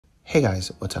Hey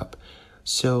guys, what's up?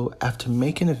 So after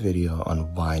making a video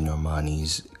on why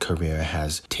Normani's career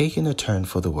has taken a turn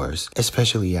for the worse,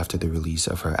 especially after the release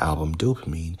of her album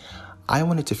Dopamine, I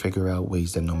wanted to figure out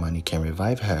ways that Normani can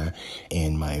revive her,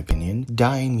 in my opinion,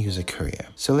 dying music career.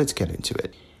 So let's get into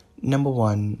it. Number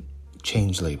one,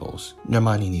 change labels.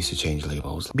 Normani needs to change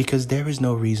labels because there is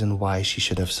no reason why she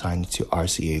should have signed to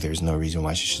RCA. There's no reason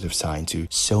why she should have signed to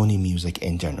Sony Music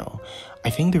in general. I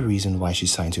think the reason why she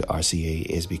signed to RCA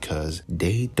is because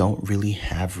they don't really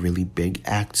have really big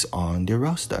acts on their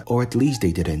roster, or at least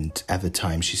they didn't at the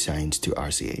time she signed to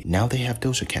RCA. Now they have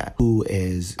Doja Cat, who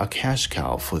is a cash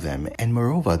cow for them, and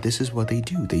moreover, this is what they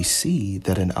do. They see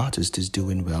that an artist is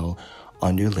doing well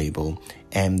on their label,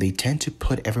 and they tend to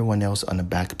put everyone else on a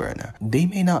back burner. They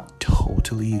may not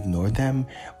totally ignore them,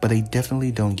 but they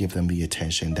definitely don't give them the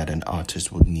attention that an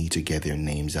artist would need to get their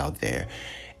names out there.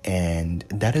 And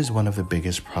that is one of the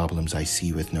biggest problems I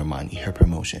see with Normani, her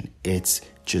promotion. It's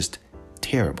just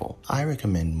terrible. I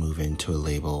recommend moving to a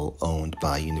label owned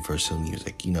by Universal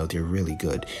Music. You know, they're really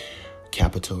good.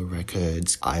 Capitol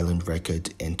Records, Island Records,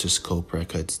 Interscope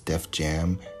Records, Def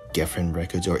Jam, Geffen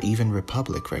Records, or even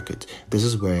Republic Records. This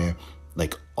is where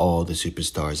like all the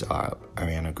superstars are.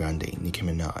 Ariana Grande, Nicki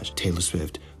Minaj, Taylor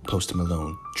Swift, Post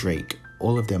Malone, Drake.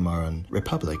 All of them are on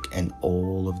Republic and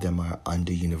all of them are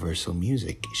under Universal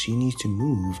Music. She needs to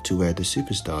move to where the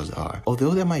superstars are.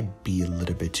 Although there might be a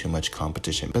little bit too much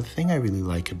competition, but the thing I really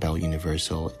like about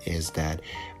Universal is that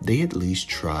they at least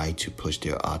try to push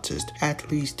their artist,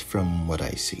 at least from what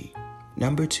I see.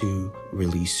 Number two,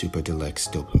 release Super Deluxe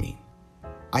Dopamine.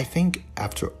 I think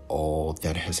after all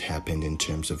that has happened in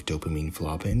terms of Dopamine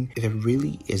flopping, there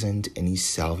really isn't any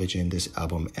salvaging this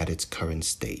album at its current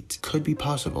state. Could be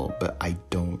possible, but I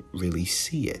don't really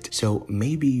see it. So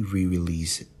maybe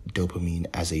re-release Dopamine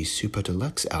as a super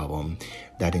deluxe album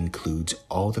that includes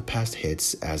all the past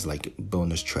hits as like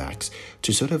bonus tracks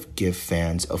to sort of give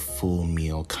fans a full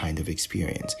meal kind of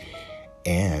experience.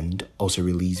 And also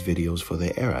release videos for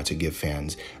the era to give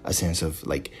fans a sense of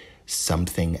like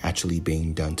something actually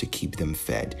being done to keep them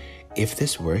fed. If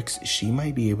this works, she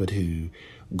might be able to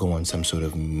go on some sort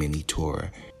of mini tour.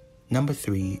 Number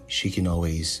three, she can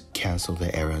always cancel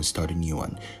the era and start a new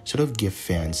one. Sort of give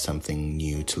fans something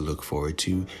new to look forward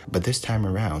to. But this time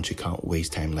around, she can't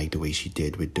waste time like the way she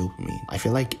did with Dopamine. I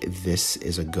feel like this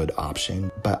is a good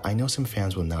option, but I know some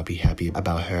fans will not be happy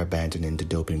about her abandoning the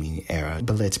Dopamine era.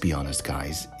 But let's be honest,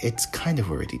 guys, it's kind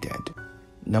of already dead.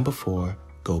 Number four,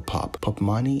 go pop. Pop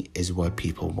money is what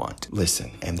people want. Listen,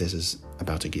 and this is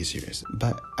about to get serious,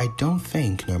 but I don't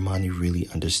think Normani really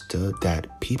understood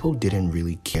that people didn't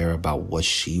really care about what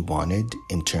she wanted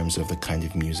in terms of the kind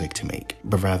of music to make,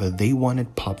 but rather they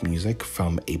wanted pop music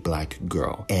from a black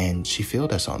girl, and she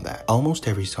failed us on that. Almost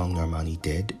every song Normani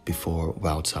did before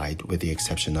Wildside, with the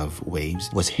exception of Waves,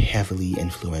 was heavily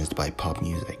influenced by pop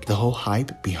music. The whole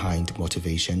hype behind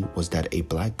Motivation was that a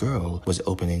black girl was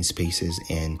opening spaces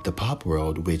in the pop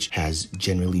world, which has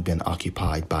generally been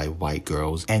occupied by white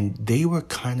girls, and they were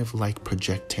kind of like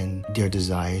projecting their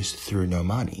desires through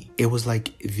Normani. It was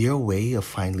like their way of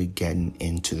finally getting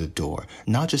into the door.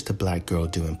 Not just a black girl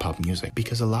doing pop music,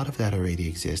 because a lot of that already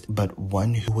exists, but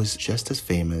one who was just as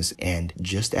famous and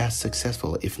just as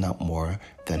successful, if not more,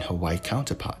 than her white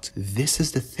counterparts. This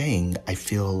is the thing I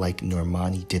feel like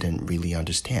Normani didn't really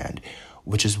understand,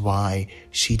 which is why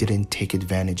she didn't take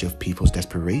advantage of people's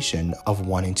desperation of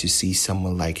wanting to see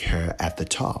someone like her at the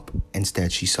top.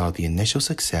 Instead, she saw the initial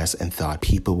success and thought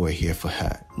people were here for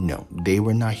her. No, they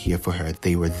were not here for her.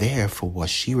 They were there for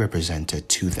what she represented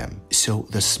to them. So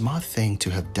the smart thing to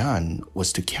have done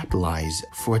was to capitalize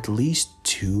for at least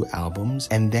 2 albums,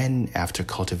 and then after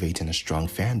cultivating a strong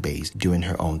fan base, doing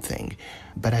her own thing.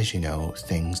 But as you know,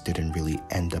 things didn't really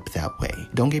end up that way.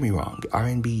 Don't get me wrong,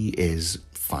 R&B is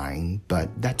fine, but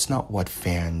that's not what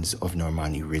fans of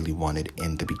Normani really wanted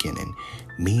in the beginning,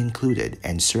 me included,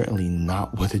 and certainly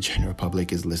not what the general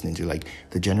public is listening to. Like,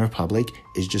 the general public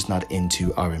is just not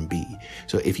into R&B.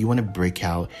 So if you want to break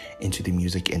out into the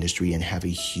music industry and have a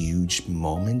huge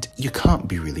moment, you can't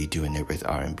be really doing it with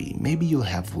R&B. Maybe you'll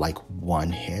have like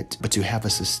one hit, but to have a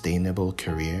sustainable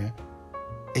career,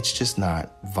 it's just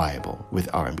not viable with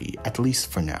R&B, at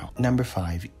least for now. Number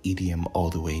 5, EDM all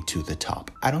the way to the top.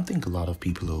 I don't think a lot of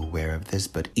people are aware of this,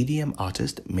 but EDM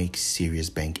artists make serious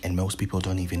bank and most people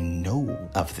don't even know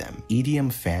of them.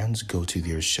 EDM fans go to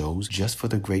their shows just for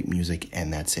the great music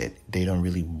and that's it. They don't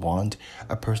really want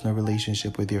a personal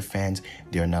relationship with their fans.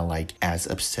 They're not like as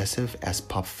obsessive as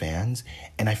pop fans.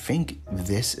 And I think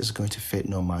this is going to fit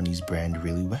Normani's brand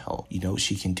really well. You know,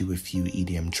 she can do a few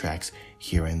EDM tracks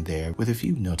here and there with a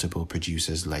few notable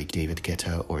producers like David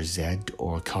Guetta or Zedd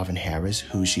or Calvin Harris,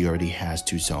 who she already has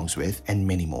 2 songs with, and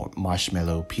many more,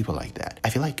 Marshmello, people like that. I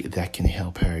feel like that can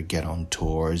help her get on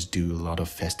tours, do a lot of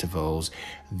festivals.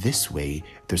 This way,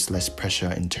 there's less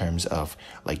pressure in terms of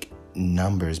like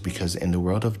numbers, because in the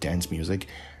world of dance music,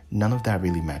 none of that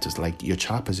really matters. Like, your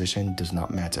chart position does not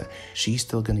matter. She's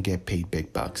still gonna get paid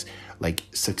big bucks. Like,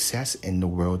 success in the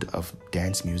world of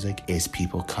dance music is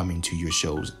people coming to your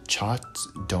shows. Charts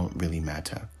don't really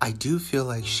matter. I do feel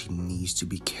like she needs to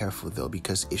be careful though,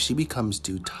 because if she becomes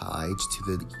too tied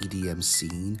to the EDM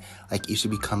scene, like if she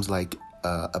becomes like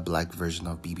a black version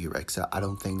of BB Rexa, I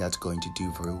don't think that's going to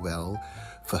do very well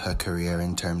for her career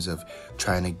in terms of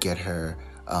trying to get her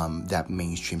that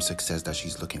mainstream success that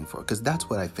she's looking for, because that's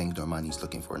what I think Normani's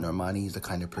looking for. Normani is the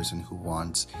kind of person who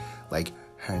wants like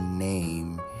her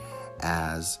name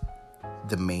as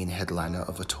the main headliner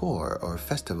of a tour or a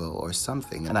festival or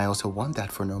something, and I also want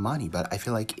that for Normani. But I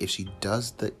feel like if she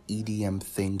does the EDM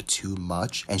thing too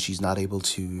much and she's not able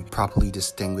to properly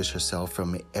distinguish herself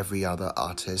from every other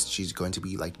artist, she's going to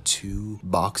be like too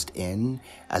boxed in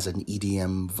as an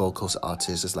EDM vocals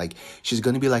artist. It's like she's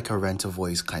going to be like a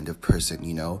rent-a-voice kind of person,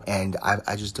 you know, and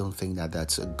I just don't think that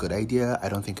that's a good idea. I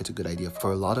don't think it's a good idea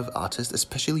for a lot of artists,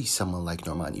 especially someone like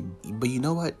Normani. But you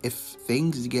know what, if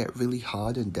things get really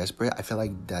hard and desperate, I feel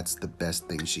like that's the best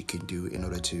thing she can do in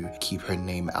order to keep her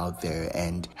name out there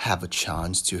and have a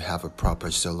chance to have a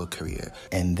proper solo career.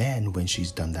 And then when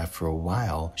she's done that for a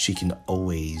while, she can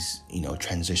always, you know,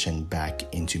 transition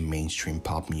back into mainstream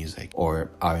pop music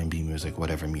or R&B music,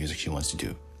 whatever music she wants to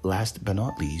do. Last but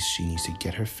not least, she needs to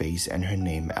get her face and her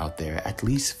name out there at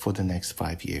least for the next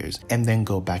 5 years and then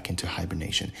go back into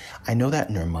hibernation. I know that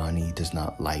Normani does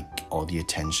not like all the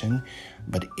attention,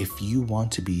 but if you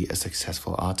want to be a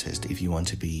successful artist, if you want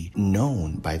to be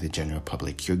known by the general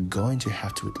public, you're going to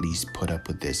have to at least put up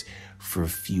with this for a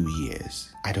few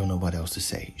years. I don't know what else to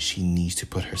say. She needs to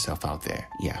put herself out there.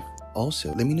 Yeah.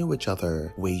 Also, let me know which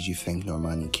other ways you think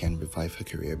Normani can revive her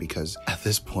career, because at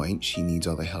this point, she needs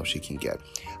all the help she can get.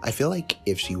 I feel like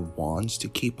if she wants to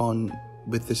keep on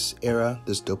with this era,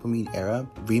 this dopamine era,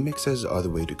 remixes are the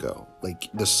way to go. Like,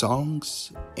 the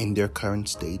songs in their current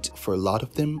state, for a lot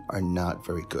of them, are not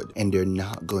very good, and they're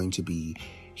not going to be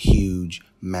huge,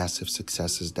 massive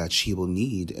successes that she will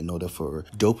need in order for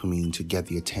Dopamine to get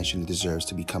the attention it deserves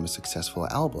to become a successful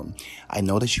album. I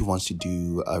know that she wants to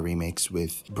do a remix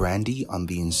with Brandy on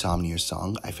the Insomnia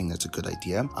song. I think that's a good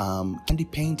idea. Candy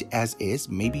Paint as is,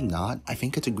 maybe not. I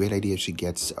think it's a great idea if she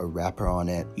gets a rapper on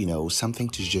it, you know, something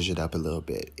to zhuzh it up a little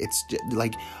bit. It's just,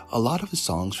 like, a lot of the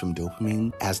songs from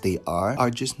Dopamine as they are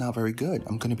just not very good.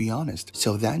 I'm gonna be honest.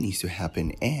 So that needs to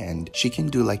happen, and she can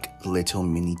do like a little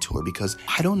mini tour, because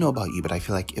I don't know about you, but I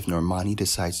feel like if Normani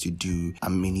decides to do a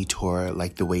mini tour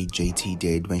like the way JT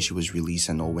did when she was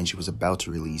releasing, or when she was about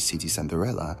to release City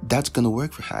Cinderella, that's gonna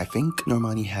work for her. I think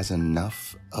Normani has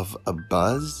enough of a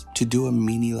buzz to do a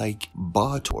mini like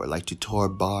bar tour, like to tour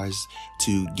bars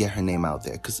to get her name out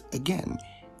there. Because again,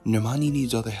 Normani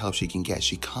needs all the help she can get.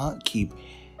 She can't keep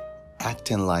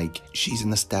acting like she's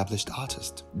an established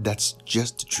artist. That's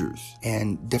just the truth.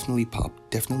 And definitely pop.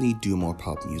 Definitely do more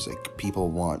pop music. People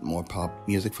want more pop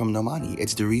music from Normani.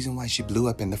 It's the reason why she blew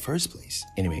up in the first place.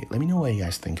 Anyway, let me know what you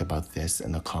guys think about this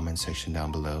in the comment section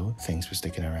down below. Thanks for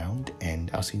sticking around,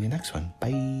 and I'll see you in the next one.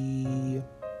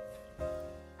 Bye!